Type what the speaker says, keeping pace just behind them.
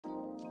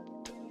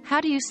How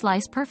do you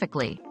slice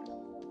perfectly?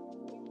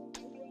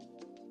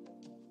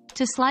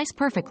 To slice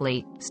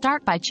perfectly,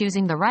 start by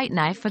choosing the right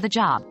knife for the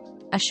job.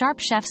 A sharp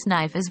chef's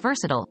knife is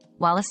versatile,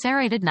 while a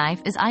serrated knife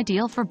is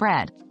ideal for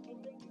bread.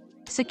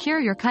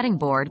 Secure your cutting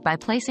board by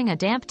placing a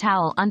damp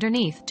towel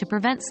underneath to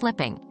prevent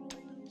slipping.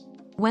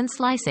 When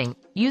slicing,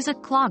 use a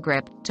claw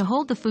grip to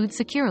hold the food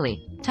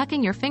securely,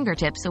 tucking your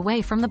fingertips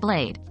away from the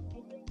blade.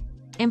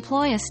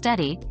 Employ a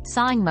steady,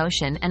 sawing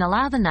motion and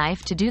allow the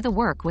knife to do the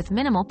work with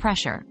minimal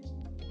pressure.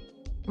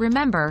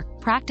 Remember,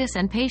 practice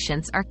and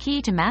patience are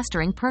key to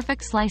mastering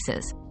perfect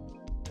slices.